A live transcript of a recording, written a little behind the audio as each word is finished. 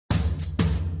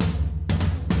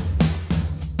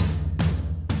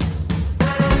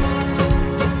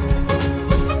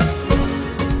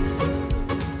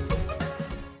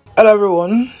Hello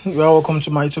everyone, you are welcome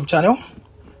to my YouTube channel.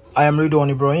 I am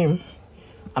Ridwan Ibrahim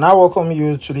and I welcome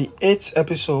you to the 8th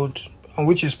episode,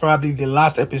 which is probably the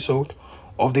last episode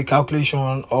of the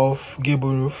calculation of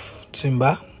gable roof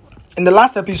timber. In the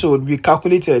last episode, we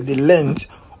calculated the length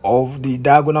of the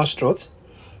diagonal strut.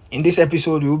 In this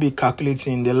episode, we will be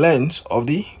calculating the length of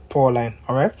the purlin.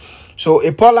 Alright, so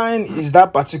a purlin is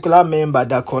that particular member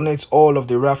that connects all of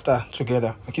the rafter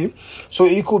together. Okay, so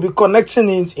you could be connecting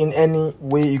it in any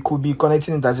way. You could be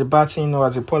connecting it as a batten or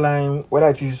as a purlin. Whether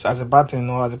it is as a batten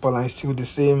or as a purlin, still the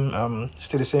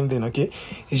same thing. Okay,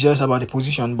 it's just about the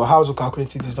position, but how to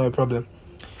calculate it is not a problem.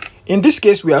 In this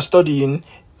case, we are studying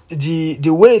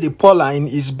the way the purlin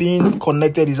is being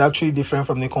connected is actually different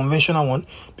from the conventional one,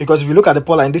 because if you look at the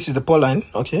purlin, this is the purlin.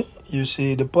 Okay, you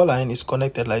see the purlin is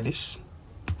connected like this,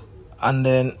 and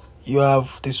then you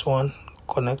have this one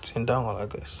connecting down like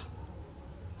this.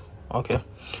 Okay,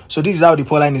 so this is how the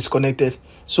purlin is connected.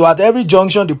 So at every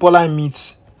junction the purlin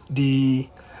meets the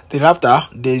rafter,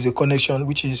 there is a connection,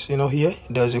 which is, here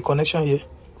there's a connection,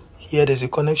 here there's a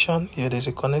connection, here there's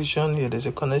a connection, here there's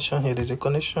a connection, here there's a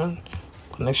connection.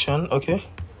 Okay,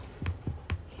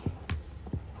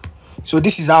 so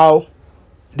this is how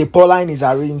the purlin is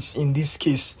arranged in this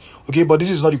case. Okay, but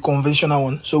this is not the conventional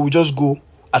one, so we just go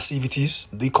as if it is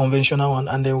the conventional one,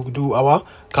 and then we'll do our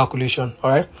calculation.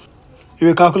 All right, you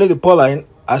will calculate the purlin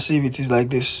as if it is like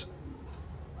this.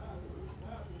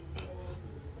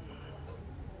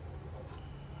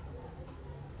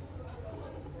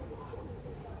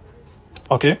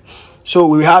 Okay, so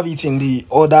we have it in the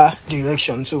other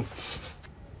direction.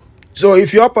 So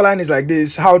if your purlin is like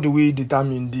this, how do we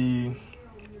determine the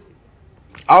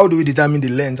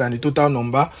length and the total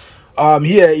number?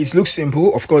 Here it looks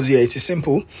simple. Of course, it is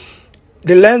simple.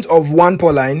 The length of one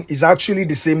purlin is actually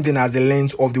the same thing as the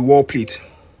length of the wall plate,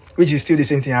 which is still the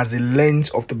same thing as the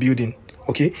length of the building.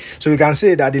 Okay, so we can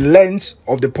say that the length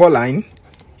of the purlin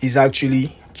is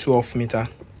actually 12 meters,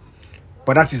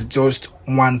 but that is just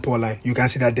one purlin. You can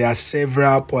see that there are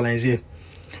several purlins here.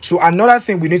 So another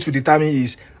thing we need to determine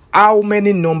is how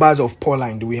many numbers of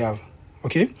purlin do we have.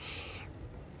 Okay,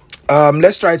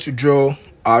 let's try to draw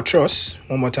our truss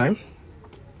one more time.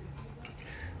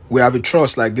 We have a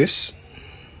truss like this.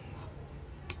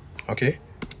 Okay,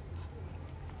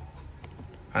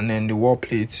 and then the wall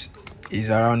plate is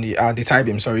around the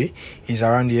tie-beam, is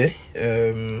around here.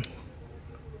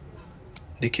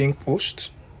 The king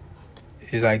post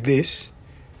is like this,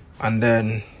 and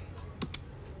then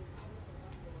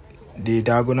the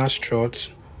diagonal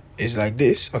strut is like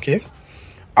this. Okay,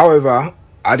 however,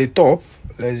 at the top,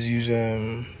 let's use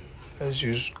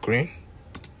green.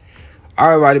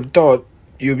 However, at the top,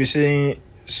 you'll be seeing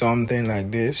something like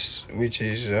this, which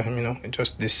is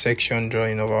just the section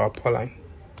drawing of our purlin.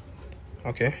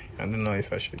 Okay, I don't know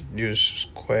if I should use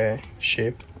square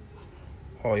shape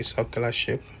or a circular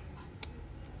shape.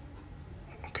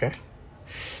 Okay,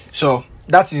 so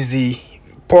that is the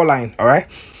purlin. All right,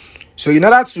 so in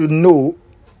order to know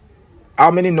how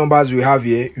many numbers we have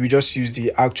here, you just use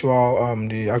the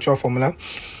actual formula.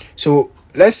 So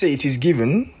let's say it is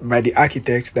given by the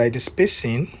architect that the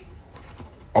spacing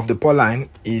of the purlin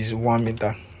is 1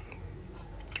 meter.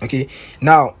 Okay,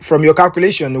 now from your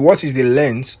calculation, what is the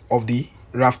length of the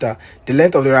rafter? The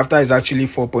length of the rafter is actually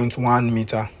 4.1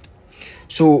 meter.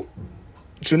 So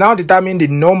to now determine the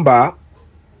number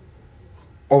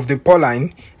of the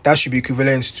purlin, that should be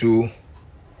equivalent to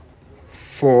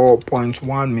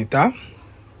 4.1 meter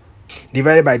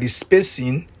divided by the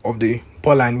spacing of the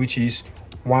purlin, which is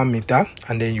 1 meter,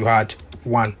 and then you had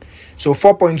 1. So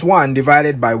 4.1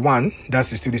 divided by 1,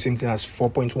 that is still the same thing as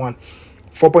 4.1.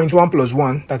 4.1 plus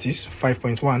 1, that is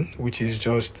 5.1, which is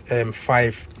just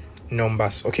 5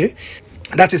 numbers. Okay,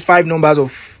 that is 5 numbers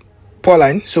of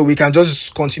purlin. So we can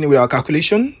just continue with our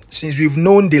calculation. Since we've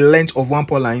known the length of one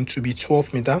purlin to be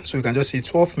 12 meters, so we can just say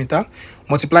 12 meters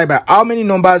multiplied by how many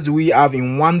numbers do we have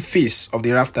in one face of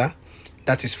the rafter?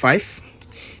 That is 5.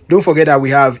 Don't forget that we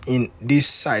have in this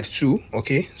side 2.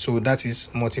 Okay, so that is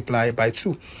multiplied by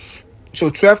 2.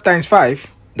 So 12 times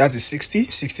 5, that is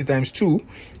 60. 60 times 2,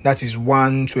 that is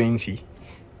 120.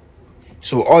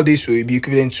 So all this will be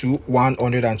equivalent to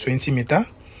 120 meters.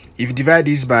 If you divide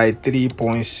this by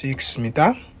 3.6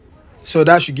 meters, so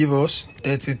that should give us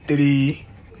 33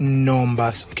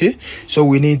 numbers. Okay, so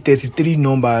we need 33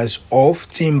 numbers of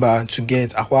timber to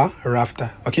get our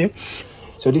rafter. Okay,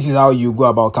 so this is how you go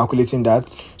about calculating that.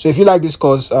 So if you like this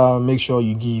course, make sure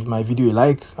you give my video a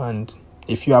like, and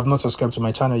if you have not subscribed to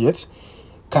my channel yet,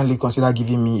 kindly consider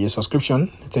giving me a subscription.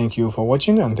 Thank you for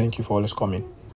watching, and thank you for always coming.